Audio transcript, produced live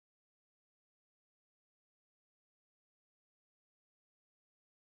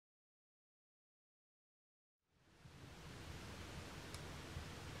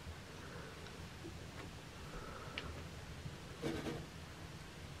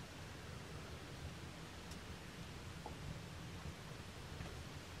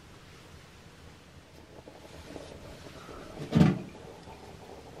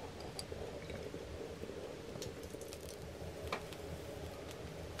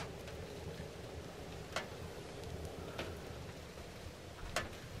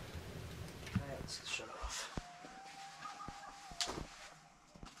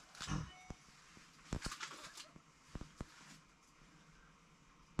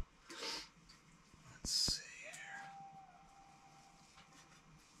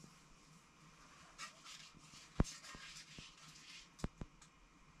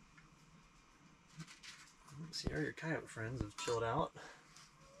Sierra, your coyote friends have chilled out.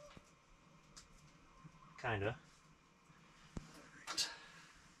 Kinda. Alright.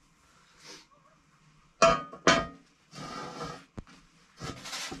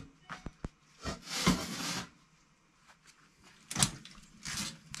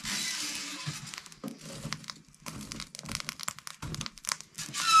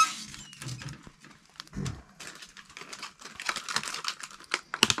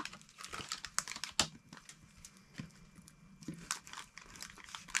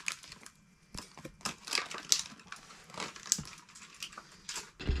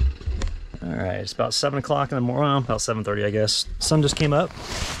 Alright, it's about 7 o'clock in the morning, well, about 7:30 I guess. Sun just came up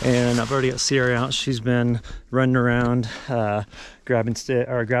and I've already got Sierra out. She's been running around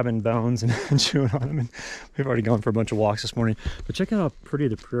grabbing bones and chewing on them, and we've already gone for a bunch of walks this morning. But check out how pretty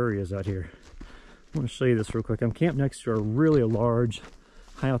the prairie is out here. I want to show you this real quick. I'm camped next to a really large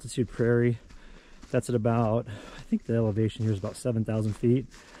high altitude prairie that's at about, I think the elevation here is about 7,000 feet.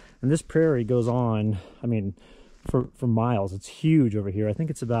 And this prairie goes on, I mean, for miles. It's huge over here. I think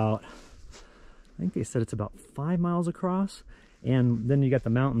it's about, I think they said it's about 5 miles across, and then you got the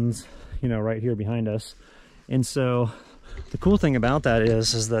mountains, you know, right here behind us. And so the cool thing about that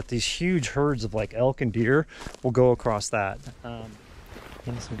is that these huge herds of like elk and deer will go across that.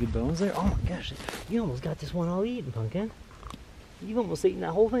 And some good bones there. Oh my gosh, you almost got this one all eaten, Pumpkin. You've almost eaten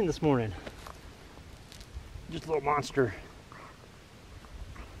that whole thing this morning. Just a little monster.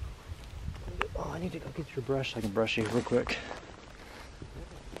 Oh, I need to go get your brush so I can brush you real quick.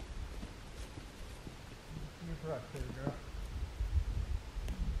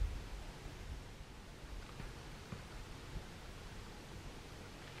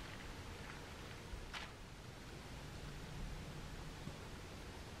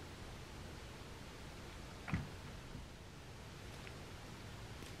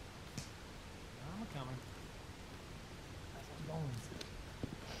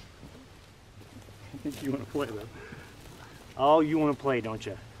 I think you want to play though. Oh, you want to play, don't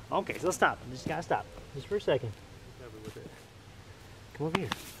you? Okay, so let's stop. Just gotta stop. Just for a second. Come over here.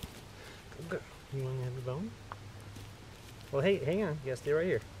 Good girl. You want to have a bone? Well, hey, hang on. You gotta stay right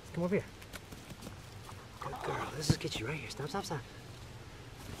here. Let's come over here. Good girl. Let's just get you right here. Stop, stop, stop.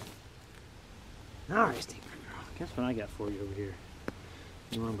 All right, stay good girl. Guess what I got for you over here?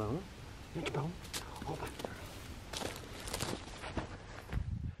 You want a bone? You want a bone? Oh, my girl.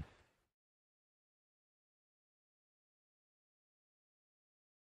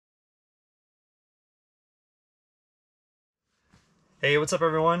 Hey, what's up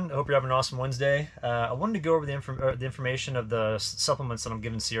everyone? I hope you're having an awesome Wednesday. I wanted to go over the information of the supplements that I'm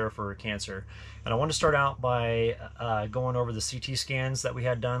giving Sierra for cancer. And I want to start out by going over the CT scans that we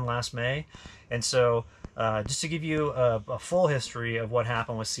had done last May. And so just to give you a full history of what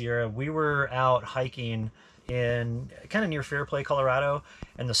happened with Sierra, we were out hiking in kind of near Fairplay, Colorado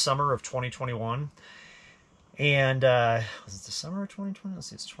in the summer of 2021. And was it the summer of 2020? Let's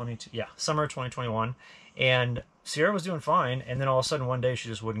see, it's 22. Yeah, summer of 2021. And Sierra was doing fine, and then all of a sudden one day she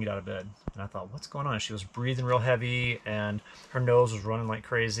just wouldn't get out of bed. And I thought, what's going on? She was breathing real heavy, and her nose was running like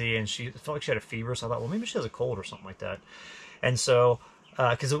crazy, and she felt like she had a fever. So I thought, well, maybe she has a cold or something like that. And so,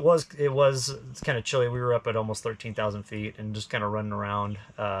 because it was kind of chilly, we were up at almost 13,000 feet and just kind of running around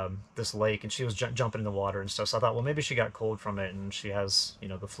this lake, and she was jumping in the water and stuff. So I thought, well, maybe she got cold from it, and she has, you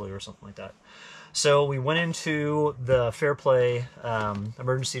know, the flu or something like that. So we went into the Fairplay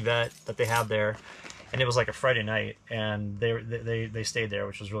emergency vet that they have there, and it was like a Friday night, and they stayed there,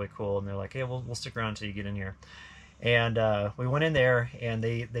 which was really cool. And they're like, hey, we'll stick around until you get in here. And we went in there, and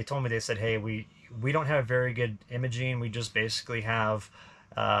they told me, they said, hey, we don't have very good imaging. We just basically have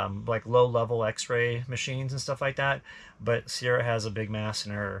like low-level X-ray machines and stuff like that. But Sierra has a big mass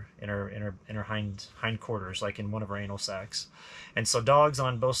in her hind quarters, like in one of her anal sacs. And so dogs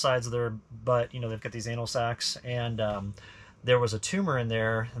on both sides of their butt, you know, they've got these anal sacs, and there was a tumor in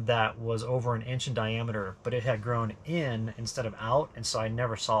there that was over 1 inch in diameter, but it had grown in instead of out, and so I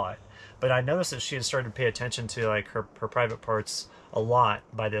never saw it. But I noticed that she had started to pay attention to like her private parts a lot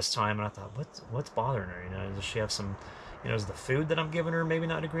by this time, and I thought, what's bothering her? You know, does she have some, you know, is the food that I'm giving her maybe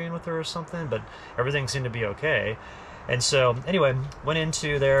not agreeing with her or something? But everything seemed to be okay. And so anyway, went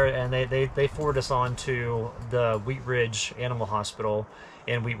into there, and they forwarded us on to the Wheat Ridge Animal Hospital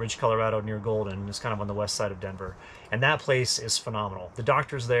in Wheat Ridge, Colorado, near Golden. It's kind of on the west side of Denver. And that place is phenomenal. The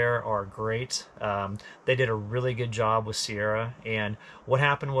doctors there are great. They did a really good job with Sierra. And what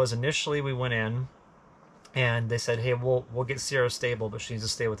happened was, initially we went in, and they said, hey, we'll get Sierra stable, but she needs to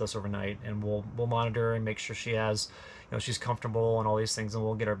stay with us overnight, and we'll monitor her and make sure she has, you know, she's comfortable and all these things, and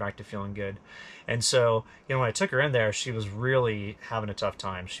we'll get her back to feeling good. And so, you know, when I took her in there, she was really having a tough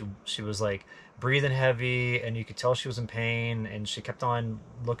time. She was like breathing heavy, and you could tell she was in pain, and she kept on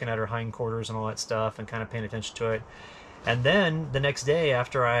looking at her hindquarters and all that stuff and kind of paying attention to it. And then the next day,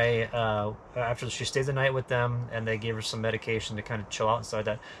 after she stayed the night with them and they gave her some medication to kind of chill out and stuff like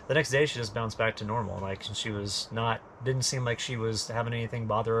that, the next day she just bounced back to normal. Like, she was not, didn't seem like she was having anything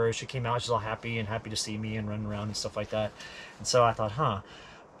bother her. She came out, she's all happy to see me and running around and stuff like that. And so I thought, huh.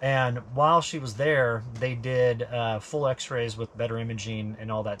 And while she was there, they did full x-rays with better imaging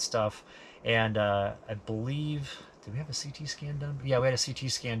and all that stuff. And I believe, did we have a CT scan done? Yeah, we had a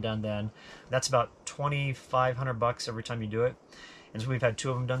CT scan done then. That's about $2,500 every time you do it. And so we've had 2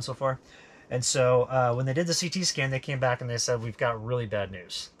 of them done so far. And so when they did the CT scan, they came back and they said, we've got really bad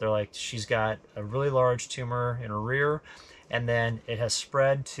news. They're like, she's got a really large tumor in her rear, and then it has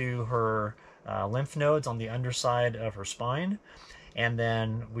spread to her lymph nodes on the underside of her spine. And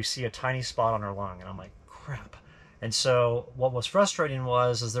then we see a tiny spot on her lung. And I'm like, crap. And so what was frustrating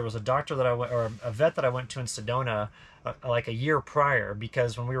is there was a doctor that I went, or a vet that I went to in Sedona like a year prior,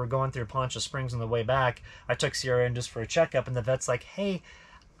 because when we were going through Poncha Springs on the way back, I took Sierra in just for a checkup, and the vet's like, hey,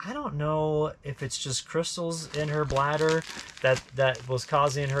 I don't know if it's just crystals in her bladder that was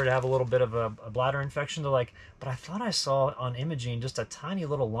causing her to have a little bit of a bladder infection. They're like, but I thought I saw on imaging just a tiny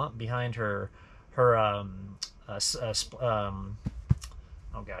little lump behind her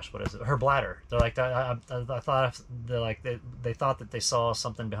oh gosh, what is it? Her bladder. They're like, I thought they thought that they saw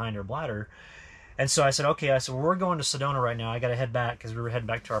something behind her bladder. And so I said, okay. I said, well, we're going to Sedona right now. I got to head back because we were heading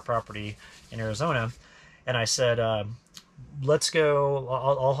back to our property in Arizona. And I said, let's go.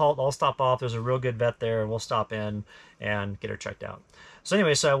 I'll stop off. There's a real good vet there. We'll stop in and get her checked out. So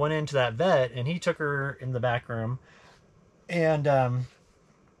anyway, so I went into that vet, and he took her in the back room, and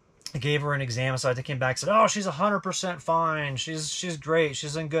I gave her an exam. So I came back and said, oh, she's 100% fine. She's great.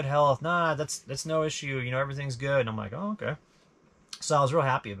 She's in good health. Nah, that's no issue. You know, everything's good. And I'm like, oh, okay. So I was real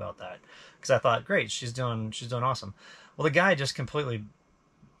happy about that, because I thought, great, she's doing awesome. Well, the guy just completely,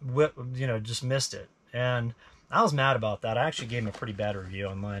 just missed it. And I was mad about that. I actually gave him a pretty bad review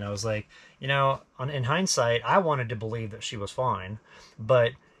online. I was like, in hindsight, I wanted to believe that she was fine, but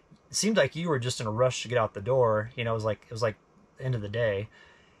it seemed like you were just in a rush to get out the door. It was like the end of the day.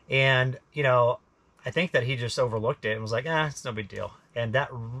 And, I think that he just overlooked it and was like, it's no big deal. And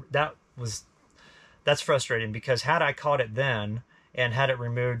that's frustrating, because had I caught it then and had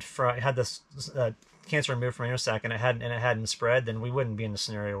this cancer removed from Intersac and it hadn't spread, then we wouldn't be in the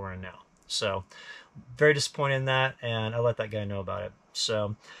scenario we're in now. So very disappointed in that, and I let that guy know about it.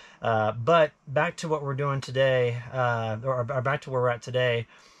 So, but back to what we're doing today, or back to where we're at today.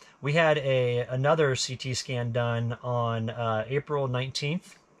 We had another CT scan done on April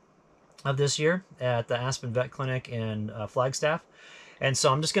 19th of this year at the Aspen Vet Clinic in Flagstaff. And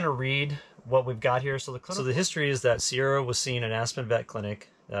so I'm just going to read what we've got here. So the history is that Sierra was seen at Aspen Vet Clinic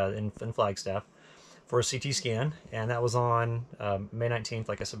in Flagstaff for a CT scan, and that was on May 19th,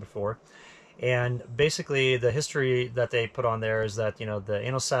 like I said before. And basically the history that they put on there is that, the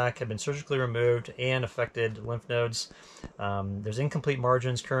anal sac had been surgically removed and affected lymph nodes. There's incomplete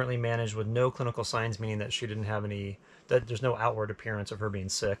margins currently managed with no clinical signs, meaning that she didn't have that there's no outward appearance of her being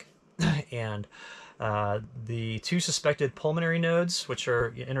sick. And the 2 suspected pulmonary nodes, which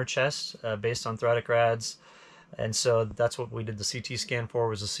are inner chest, based on thoracic rads. And so that's what we did the CT scan for,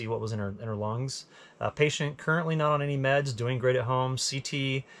 was to see what was in her lungs. Patient currently not on any meds, doing great at home.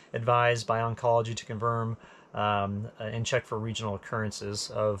 CT advised by oncology to confirm and check for regional occurrences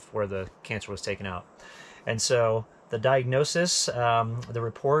of where the cancer was taken out. And so the diagnosis, the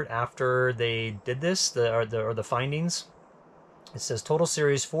report after they did this, the findings, it says total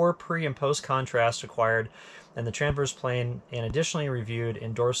series 4 pre and post contrast required, and the transverse plane, and additionally reviewed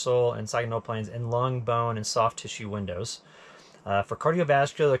in dorsal and sagittal planes in lung, bone, and soft tissue windows. For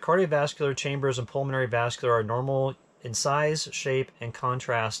cardiovascular, the cardiovascular chambers and pulmonary vascular are normal in size, shape, and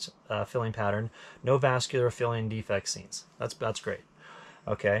contrast filling pattern. No vascular filling defects seen. That's great.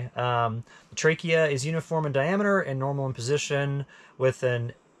 Okay. The trachea is uniform in diameter and normal in position, with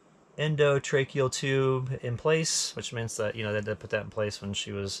an endotracheal tube in place, which means that they had to put that in place when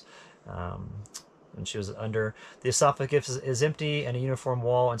she was under. The esophagus is empty and a uniform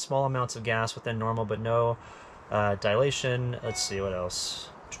wall, and small amounts of gas within normal, but no dilation. Let's see what else.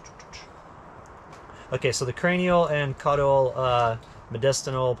 Okay, so the cranial and caudal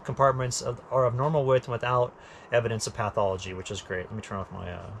mediastinal compartments are of normal width and without evidence of pathology, which is great. Let me turn off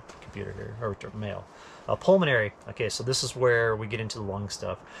my computer here, or mail. Pulmonary. Okay, so this is where we get into the lung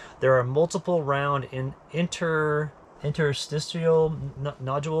stuff. There are multiple round interstitial interstitial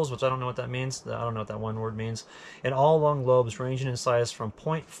nodules, which I don't know what that means. I don't know what that one word means. And all along lobes ranging in size from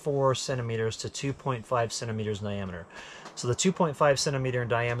 0.4 centimeters to 2.5 centimeters in diameter. So the 2.5 centimeter in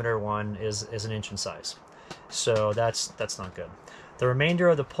diameter one is an inch in size. So that's not good. The remainder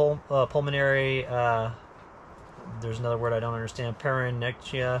of the pulmonary, there's another word I don't understand,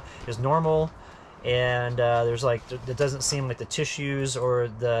 perinechia, is normal. And there's like, it doesn't seem like the tissues or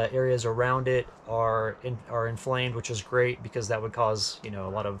the areas around it are inflamed, which is great because that would cause, you know,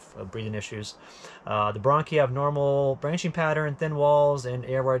 a lot of breathing issues. The bronchi have normal branching pattern, thin walls, and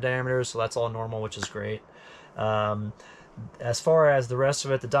airway diameters, so that's all normal, which is great. As far as the rest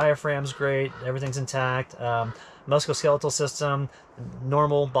of it, the diaphragm's great, everything's intact. Musculoskeletal system,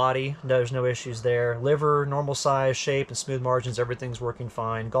 normal body, there's no issues there. Liver, normal size, shape, and smooth margins, everything's working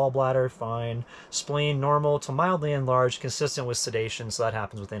fine. Gallbladder, fine. Spleen, normal to mildly enlarged, consistent with sedation, so that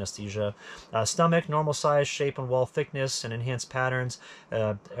happens with anesthesia. Stomach, normal size, shape, and wall thickness, and enhanced patterns,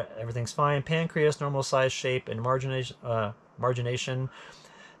 everything's fine. Pancreas, normal size, shape, and margination.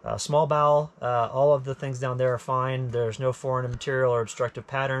 Small bowel, all of the things down there are fine. There's no foreign material or obstructive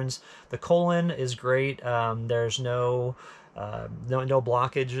patterns. The colon is great. There's no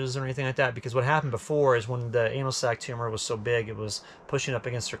blockages or anything like that, because what happened before is when the anal sac tumor was so big, it was pushing up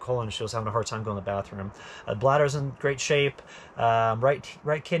against her colon and she was having a hard time going to the bathroom. Bladder's in great shape.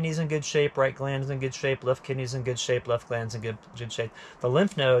 Right kidney's in good shape. Right gland's in good shape. Left kidney's in good shape. Left gland's in good shape. The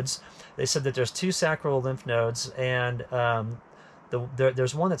lymph nodes, they said that there's 2 sacral lymph nodes, and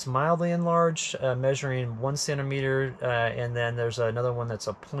there's one that's mildly enlarged, measuring 1 centimeter, and then there's another one that's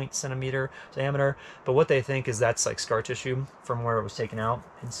a 0.0 centimeter diameter. But what they think is that's like scar tissue from where it was taken out.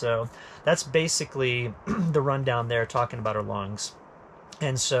 And so that's basically the rundown there, talking about her lungs.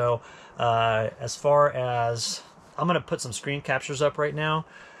 And so as far as, I'm going to put some screen captures up right now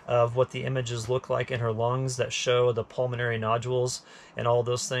of what the images look like in her lungs that show the pulmonary nodules and all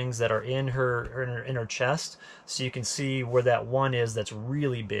those things that are in her chest, so you can see where that one is that's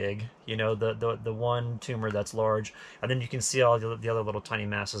really big, you know, the one tumor that's large, and then you can see all the other little tiny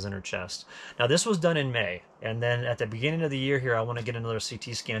masses in her chest. Now this was done in May, and then at the beginning of the year here I want to get another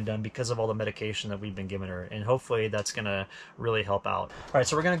CT scan done because of all the medication that we've been giving her, and hopefully that's going to really help out. All right,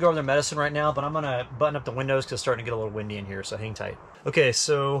 so we're going to go over the medicine right now, but I'm going to button up the windows because it's starting to get a little windy in here, so hang tight. Okay,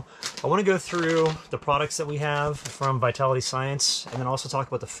 so I want to go through the products that we have from Vitality Science, and then also talk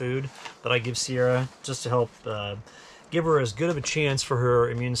about the food that I give Sierra, just to help give her as good of a chance for her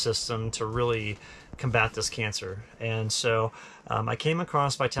immune system to really combat this cancer. And so I came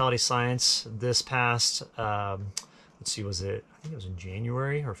across Vitality Science this past, let's see, was it, I think it was in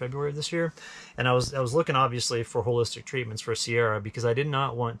January or February of this year, and I was looking obviously for holistic treatments for Sierra because I did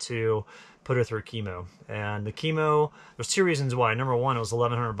not want to put her through chemo. And the chemo, there's 2 reasons why. Number one, it was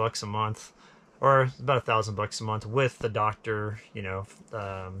 $1,100 a month, or about $1,000 a month with the doctor, you know,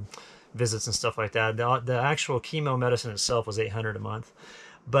 visits and stuff like that. The actual chemo medicine itself was $800 a month.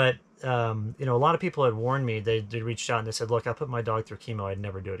 But you know, a lot of people had warned me. They reached out and they said, look, I put my dog through chemo, I'd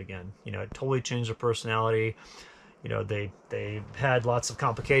never do it again. You know, it totally changed their personality. You know, they had lots of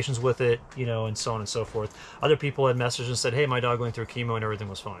complications with it, you know, and so on and so forth. Other people had messaged and said, hey, my dog went through chemo and everything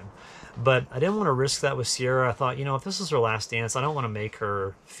was fine. But I didn't want to risk that with Sierra. I thought, you know, if this is her last dance, I don't want to make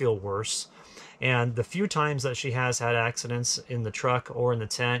her feel worse. And the few times that she has had accidents in the truck or in the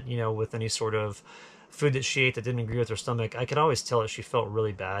tent, you know, with any sort of food that she ate that didn't agree with her stomach, I could always tell that she felt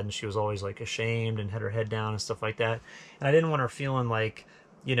really bad, and she was always like ashamed and had her head down and stuff like that. And I didn't want her feeling like,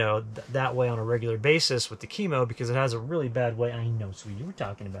 you know, that way on a regular basis with the chemo, because it has a really bad way. I know, sweetie, we're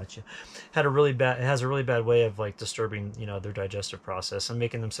talking about you. It has a really bad way of like disturbing, you know, their digestive process and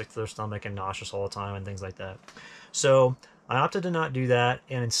making them sick to their stomach and nauseous all the time and things like that. So I opted to not do that,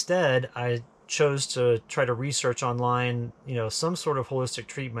 and instead I chose to try to research online, you know, some sort of holistic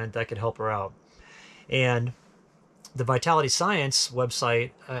treatment that could help her out. And the Vitality Science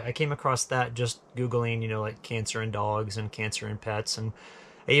website, I came across that just Googling, you know, like cancer in dogs and cancer in pets, and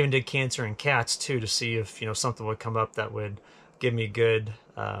I even did cancer in cats too, to see if, you know, something would come up that would give me good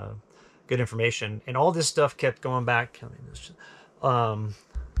information. And all this stuff kept going back. There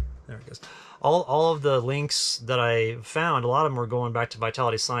it goes. All of the links that I found, a lot of them were going back to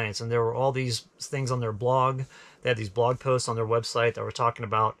Vitality Science, and there were all these things on their blog. They had these blog posts on their website that were talking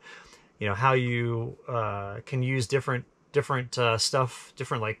about, you know, how you can use different stuff,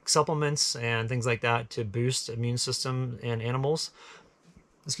 different like supplements and things like that to boost immune system in animals.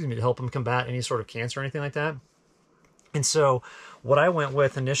 Excuse me, to help them combat any sort of cancer or anything like that. And so what I went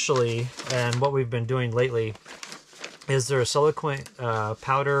with initially, and what we've been doing lately, is their Siliquent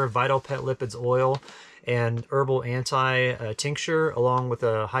powder, Vital Pet Lipids oil, and herbal anti tincture, along with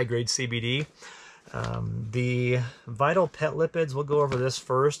a high-grade CBD. The Vital Pet Lipids, we'll go over this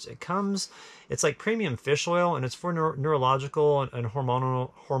first. It's like premium fish oil, and it's for neurological and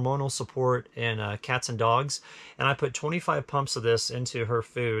hormonal support in cats and dogs. And I put 25 pumps of this into her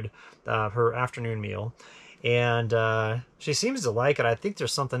food, her afternoon meal. And she seems to like it. I think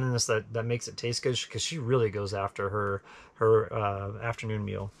there's something in this that makes it taste good, because she really goes after her afternoon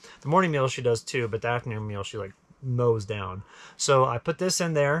meal. The morning meal she does too, but the afternoon meal she like mows down. So I put this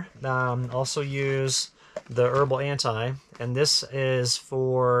in there. Also use the herbal anti, and this is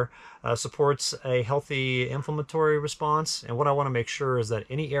for supports a healthy inflammatory response. And what I want to make sure is that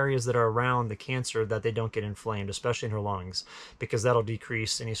any areas that are around the cancer, that they don't get inflamed, especially in her lungs, because that'll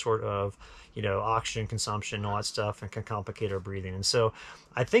decrease any sort of, you know, oxygen consumption and all that stuff, and can complicate her breathing. And so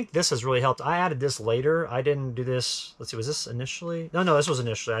I think this has really helped. I added this later. I didn't do this. Let's see, was this initially? No, this was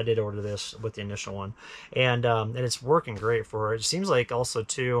initially. I did order this with the initial one, and it's working great for her. It seems like also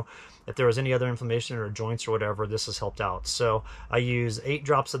too, if there was any other inflammation in her joints or whatever, this has helped out. So I use 8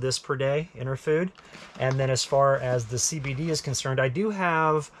 drops of this per day in her food. And then as far as the CBD is concerned, I do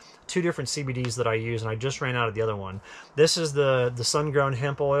have 2 different CBDs that I use, and I just ran out of the other one. This is the sun-grown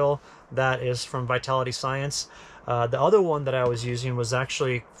hemp oil that is from Vitality Science. The other one that I was using was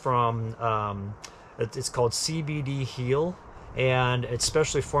actually from, it's called CBD Heal, and it's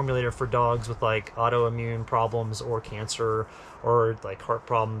specially formulated for dogs with like autoimmune problems or cancer or like heart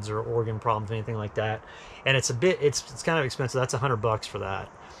problems or organ problems, anything like that. And it's kind of expensive. That's $100 for that.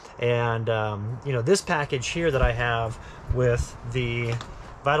 And you know, this package here that I have with the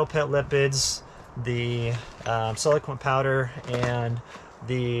Vital Pet Lipids, the Silicone powder, and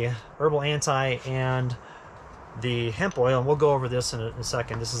the herbal anti, and the hemp oil, and we'll go over this in a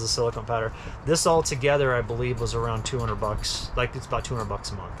second. This is the silicone powder. This all together, I believe, was around $200. Like, it's about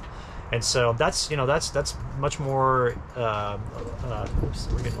 $200 a month. And so that's, you know, that's much more. Oops,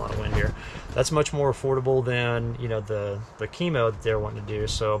 we're getting a lot of wind here. That's much more affordable than, you know, the chemo that they're wanting to do.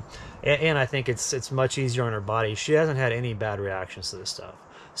 So, and I think it's much easier on her body. She hasn't had any bad reactions to this stuff.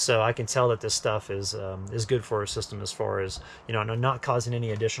 So I can tell that this stuff is good for her system, as far as, you know, not causing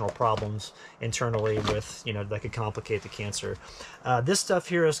any additional problems internally with, you know, that could complicate the cancer. This stuff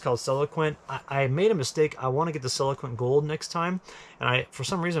here is called Silicone. I made a mistake. I want to get the Silicone Gold next time, and for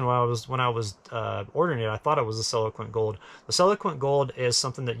some reason when I was ordering it, I thought it was the Silicone Gold. The Silicone Gold is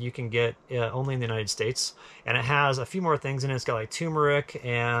something that you can get only in the United States, and it has a few more things in it. It's got like turmeric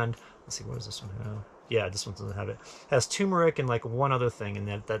and, let's see, what does this one have? Yeah, this one doesn't have it. It has turmeric and like one other thing,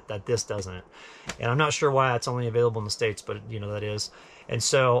 and that this doesn't. And I'm not sure why it's only available in the States, but you know that is. And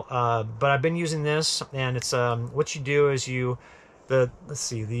so, but I've been using this, and it's what you do is let's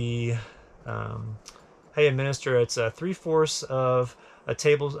see, how you administer. It's 3/4 of a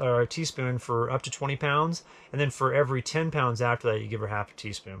teaspoon for up to 20 pounds, and then for every 10 pounds after that, you give her half a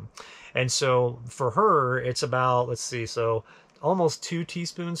teaspoon. And so for her, it's about, let's see, so almost 2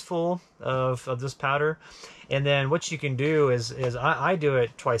 teaspoons full of this powder. And then what you can do is I do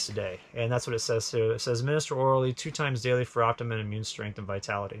it twice a day, and that's what it says here. It says administer orally 2 times daily for optimum immune strength and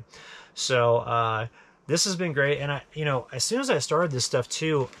vitality. So this has been great. And you know, as soon as I started this stuff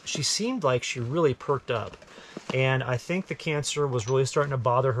too, she seemed like she really perked up, and I think the cancer was really starting to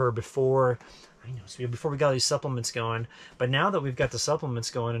bother her before we got these supplements going. But now that we've got the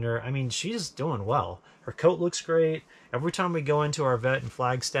supplements going in her, I mean, she's doing well. Her coat looks great. Every time we go into our vet in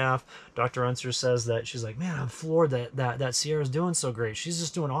Flagstaff, Dr. Unser says that she's like, man, I'm floored that Sierra's doing so great. She's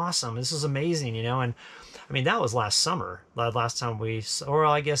just doing awesome. This is amazing, you know. And I mean, that was last summer. Last time or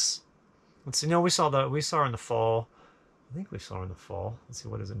I guess, let's see. No, we saw her in the fall. I think we saw her in the fall. Let's see,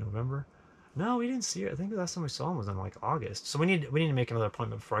 what is it, November? No, we didn't see her. I think the last time we saw him was in like August. So we need to make another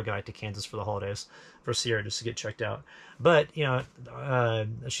appointment before I go out to Kansas for the holidays for Sierra, just to get checked out. But you know,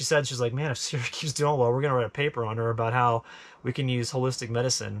 she said, she's like, man, if Sierra keeps doing well, we're gonna write a paper on her about how we can use holistic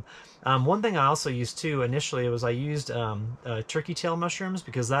medicine. One thing I also used too initially was I used turkey tail mushrooms,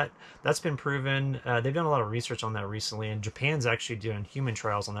 because that's been proven. They've done a lot of research on that recently, and Japan's actually doing human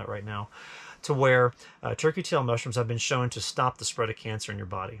trials on that right now, to where turkey tail mushrooms have been shown to stop the spread of cancer in your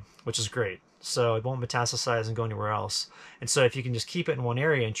body, which is great. So it won't metastasize and go anywhere else. And so if you can just keep it in one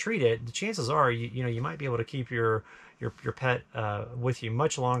area and treat it, the chances are you might be able to keep your pet with you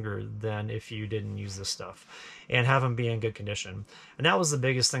much longer than if you didn't use this stuff, and have them be in good condition. And that was the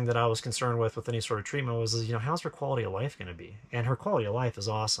biggest thing that I was concerned with any sort of treatment was, you know, how's her quality of life going to be? And her quality of life is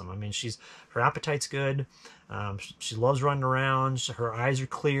awesome. I mean, her appetite's good. She loves running around. Her eyes are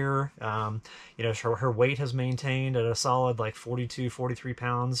clear. You know, her weight has maintained at a solid like 42, 43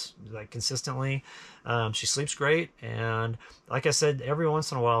 pounds, like consistently. She sleeps great, and like I said, every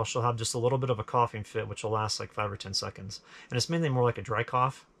once in a while she'll have just a little bit of a coughing fit, which will last like 5 or 10 seconds, and it's mainly more like a dry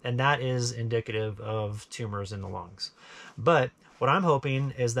cough, and that is indicative of tumors in the lungs. But what I'm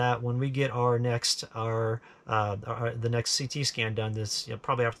hoping is that when we get the next CT scan done, this, you know,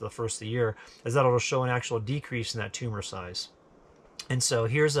 probably after the first of the year, is that it'll show an actual decrease in that tumor size. And so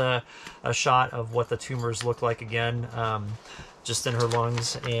here's a shot of what the tumors look like again, just in her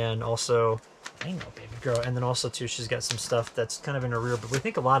lungs, and also, I know, baby girl, and then also too, she's got some stuff that's kind of in her rear, but we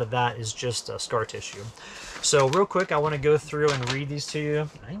think a lot of that is just scar tissue. So real quick, I want to go through and read these to you.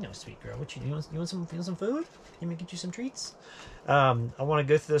 I know, sweet girl, what you want some food? Let me get you some treats. I want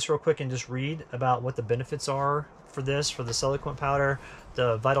to go through this real quick and just read about what the benefits are for this, for the Seloquent powder,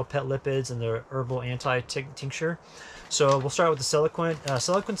 the Vital Pet Lipids, and the Herbal Anti-Tincture. So we'll start with the Seloquent.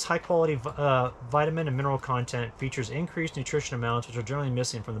 Seloquent's high-quality vitamin and mineral content features increased nutrition amounts, which are generally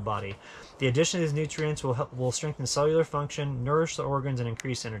missing from the body. The addition of these nutrients will strengthen cellular function, nourish the organs, and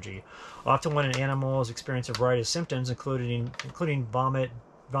increase energy. Often when an animal is experiencing a variety of symptoms, including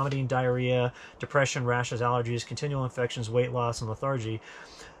vomiting, diarrhea, depression, rashes, allergies, continual infections, weight loss, and lethargy,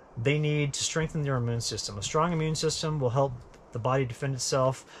 they need to strengthen their immune system. A strong immune system will help the body defend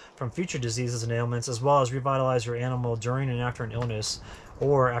itself from future diseases and ailments, as well as revitalize your animal during and after an illness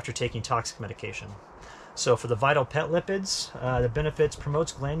or after taking toxic medication. So for the Vital Pet Lipids, the benefits: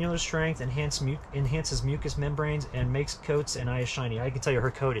 promotes glandular strength, enhances mucous membranes, and makes coats and eyes shiny. I can tell you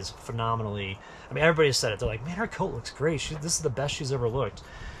her coat is phenomenally, I mean, everybody has said it. They're like, man, her coat looks great. This is the best she's ever looked.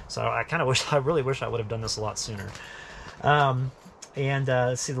 So I really wish I would have done this a lot sooner.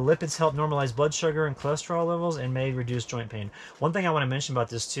 Let's see, the lipids help normalize blood sugar and cholesterol levels and may reduce joint pain. One thing I want to mention about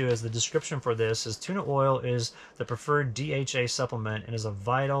this too is the description for this is tuna oil is the preferred DHA supplement and is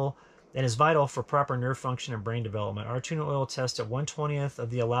vital for proper nerve function and brain development. Our tuna oil tests at 1/20th of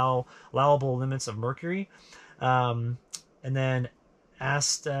the allowable limits of mercury. And then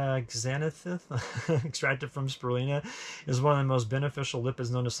astaxanthin, extracted from spirulina, is one of the most beneficial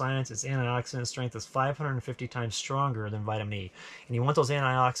lipids known to science. Its antioxidant strength is 550 times stronger than vitamin E. And you want those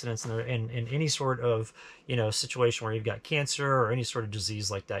antioxidants in any sort of, you know, situation where you've got cancer or any sort of disease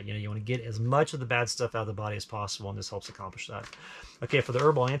like that. You know, you want to get as much of the bad stuff out of the body as possible, and this helps accomplish that. Okay, for the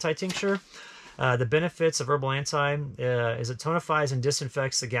Herbal Anti-Tincture, the benefits of Herbal Anti is it tonifies and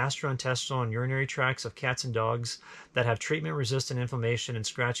disinfects the gastrointestinal and urinary tracts of cats and dogs that have treatment-resistant inflammation and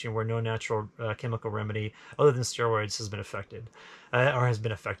scratching where no natural chemical remedy other than steroids has been effective.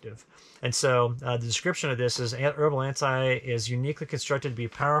 And so the description of this is Herbal Anti is uniquely constructed to be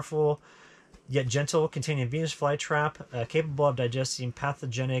powerful yet gentle, containing Venus flytrap, capable of digesting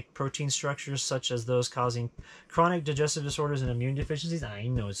pathogenic protein structures such as those causing chronic digestive disorders and immune deficiencies. I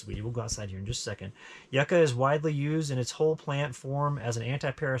know, sweetie. We'll go outside here in just a second. Yucca is widely used in its whole plant form as an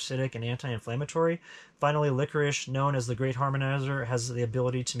anti-parasitic and anti-inflammatory. Finally, licorice, known as the Great Harmonizer, has the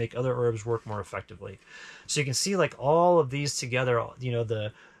ability to make other herbs work more effectively. So you can see, like, all of these together, you know,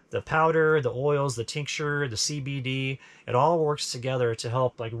 the powder, the oils, the tincture, the CBD, it all works together to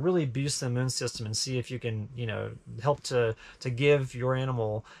help, like, really boost the immune system and see if you can, you know, help to give your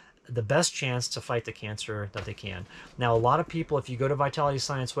animal the best chance to fight the cancer that they can. Now, a lot of people, if you go to Vitality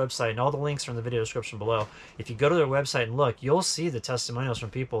Science website, and all the links are in the video description below, if you go to their website and look, you'll see the testimonials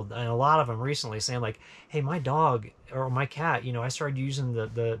from people, and a lot of them recently saying, like, hey, my dog or my cat, you know, I started using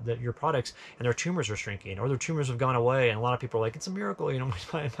your products and their tumors are shrinking, or their tumors have gone away. And a lot of people are like, it's a miracle, you know,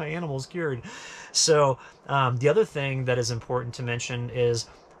 my animal's cured. So the other thing that is important to mention is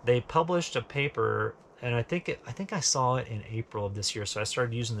they published a paper, and I think I saw it in April of this year, so I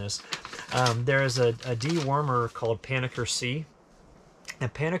started using this. There is a dewormer called panacur-c,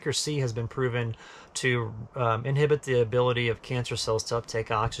 and panacur-c has been proven to inhibit the ability of cancer cells to uptake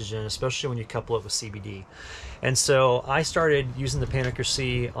oxygen, especially when you couple it with CBD. And so I started using the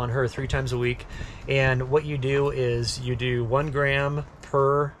panacur-c on her 3 times a week, and what you do is you do 1 gram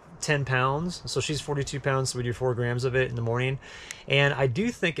per 10 pounds. So she's 42 pounds, so we do 4 grams of it in the morning. And I do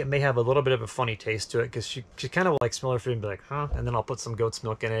think it may have a little bit of a funny taste to it, because she kind of like smell her food and be like, huh? And then I'll put some goat's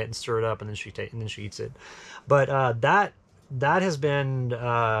milk in it and stir it up, and then she eats it. But that has been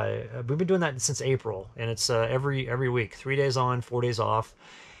we've been doing that since April, and it's every week, 3 days on, 4 days off.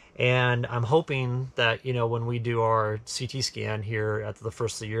 And I'm hoping that, you know, when we do our CT scan here at the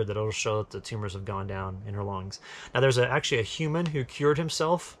first of the year, that it'll show that the tumors have gone down in her lungs. Now, there's actually a human who cured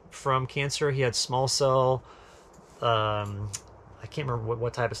himself from cancer. He had small cell, I can't remember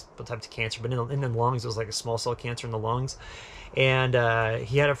what type of cancer, but in the lungs, it was like a small cell cancer in the lungs. And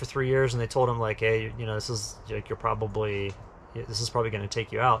he had it for 3 years, and they told him like, hey, you know, this is like, this is probably going to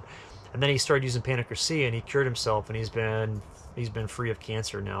take you out. And then he started using panacur-c, and he cured himself, and he's been free of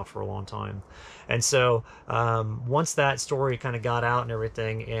cancer now for a long time. And so once that story kind of got out and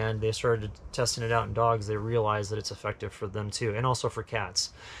everything, and they started testing it out in dogs, they realized that it's effective for them too, and also for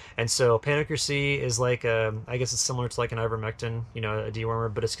cats. And so panacur-c is like I guess it's similar to like an ivermectin, you know, a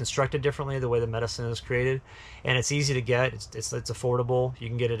dewormer, but it's constructed differently the way the medicine is created, and it's easy to get. It's affordable. You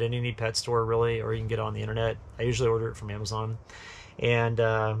can get it in any pet store really, or you can get it on the internet. I usually order it from Amazon. And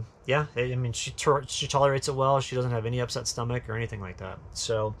yeah, I mean, she tolerates it well. She doesn't have any upset stomach or anything like that.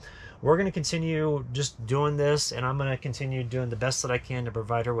 So we're going to continue just doing this, and I'm going to continue doing the best that I can to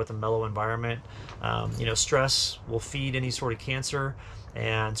provide her with a mellow environment. You know, stress will feed any sort of cancer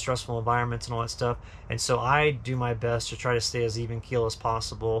and stressful environments and all that stuff. And so I do my best to try to stay as even keel as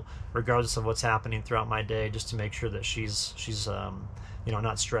possible, regardless of what's happening throughout my day, just to make sure that she's you know,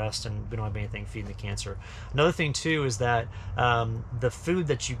 not stressed and we don't have anything feeding the cancer. Another thing too is that the food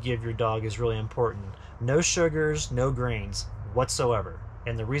that you give your dog is really important. No sugars, no grains whatsoever.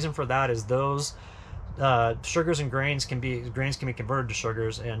 And the reason for that is those sugars and grains can be converted to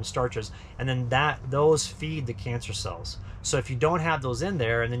sugars and starches, and then those feed the cancer cells. So if you don't have those in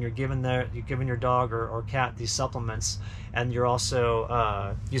there, and then you're giving your dog or cat these supplements, and you're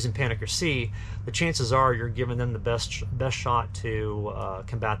also using panacur-c, the chances are you're giving them the best shot to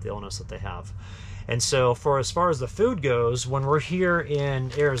combat the illness that they have. And so as far as the food goes, when we're here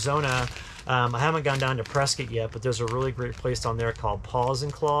in Arizona, I haven't gone down to Prescott yet, but there's a really great place down there called Paws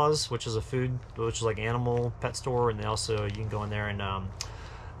and Claws, which is like animal pet store, and they also, you can go in there and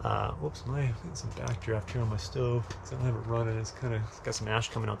whoops, I got some backdraft here on my stove because I don't have it running. It's got some ash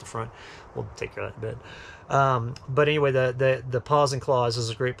coming out the front. We'll take care of that in a bit. But anyway, the Paws and Claws is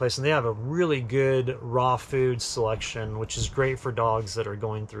a great place, and they have a really good raw food selection, which is great for dogs that are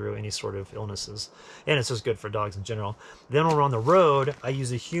going through any sort of illnesses, and it's just good for dogs in general. Then when we're on the road, I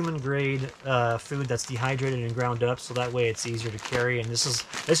use a human grade food that's dehydrated and ground up, so that way it's easier to carry. And this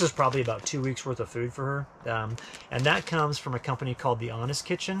is probably about 2 weeks worth of food for her, and that comes from a company called The Honest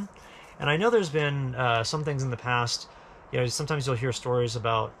Kitchen. And I know there's been some things in the past, you know, sometimes you'll hear stories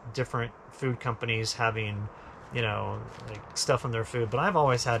about different food companies having, you know, like stuff in their food, but I've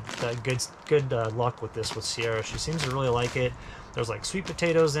always had good luck with this with Sierra. She seems to really like it. There's like sweet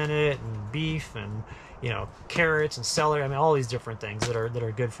potatoes in it, and beef, and, you know, carrots and celery. I mean, all these different things that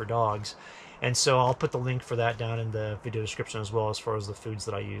are good for dogs. And so I'll put the link for that down in the video description as well, as far as the foods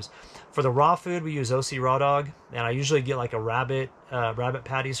that I use. For the raw food, we use OC Raw Dog, and I usually get like a rabbit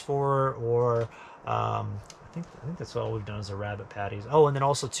patties for her, or I think that's all we've done is the rabbit patties. Oh, and then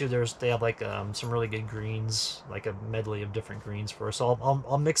also too, they have like some really good greens, like a medley of different greens for her. So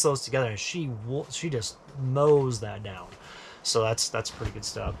I'll mix those together, and she just mows that down. So that's pretty good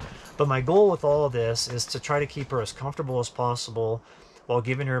stuff. But my goal with all of this is to try to keep her as comfortable as possible, while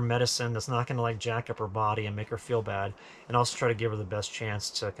giving her medicine that's not going to like jack up her body and make her feel bad, and also try to give her the best chance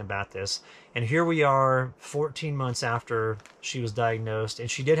to combat this. And here we are 14 months after she was diagnosed, and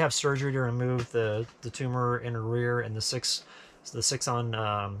she did have surgery to remove the tumor in her rear and the six on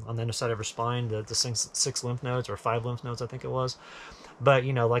the underside of her spine, the six lymph nodes, or 5 lymph nodes I think it was. But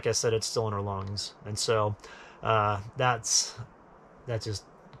you know, like I said, it's still in her lungs, and so that just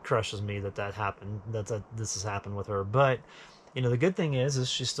crushes me that happened, that this has happened with her. But you know, the good thing is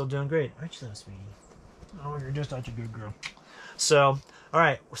she's still doing great. Aren't you that sweet? Oh, you're just such a good girl. So, all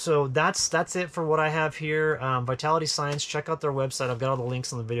right. So that's it for what I have here. Vitality Science. Check out their website. I've got all the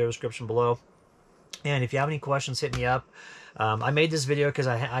links in the video description below. And if you have any questions, hit me up. I made this video because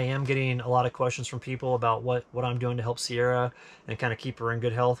I am getting a lot of questions from people about what I'm doing to help Sierra and kind of keep her in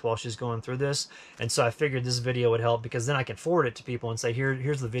good health while she's going through this. And so I figured this video would help, because then I can forward it to people and say,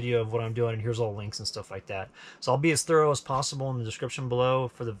 here's the video of what I'm doing, and here's all the links and stuff like that. So I'll be as thorough as possible in the description below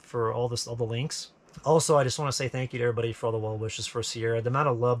for all the links. Also, I just want to say thank you to everybody for all the well wishes for Sierra. The amount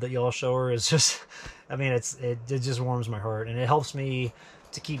of love that y'all show her is just, I mean, it just warms my heart, and it helps me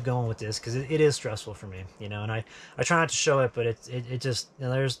to keep going with this, because it is stressful for me, you know. And I try not to show it, but it just, you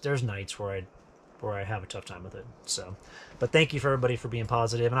know, there's nights where I have a tough time with it. So, but thank you for everybody for being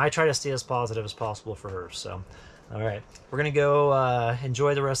positive, and I try to stay as positive as possible for her. So, all right, we're gonna go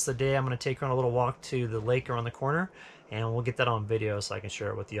enjoy the rest of the day. I'm gonna take her on a little walk to the lake around the corner, and we'll get that on video so I can share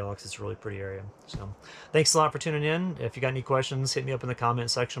it with y'all, because it's a really pretty area. So thanks a lot for tuning in. If you got any questions, hit me up in the comment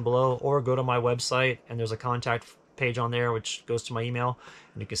section below, or go to my website, and there's a contact page on there which goes to my email,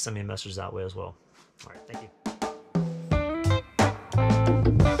 and you can send me a message that way as well. All right, thank you.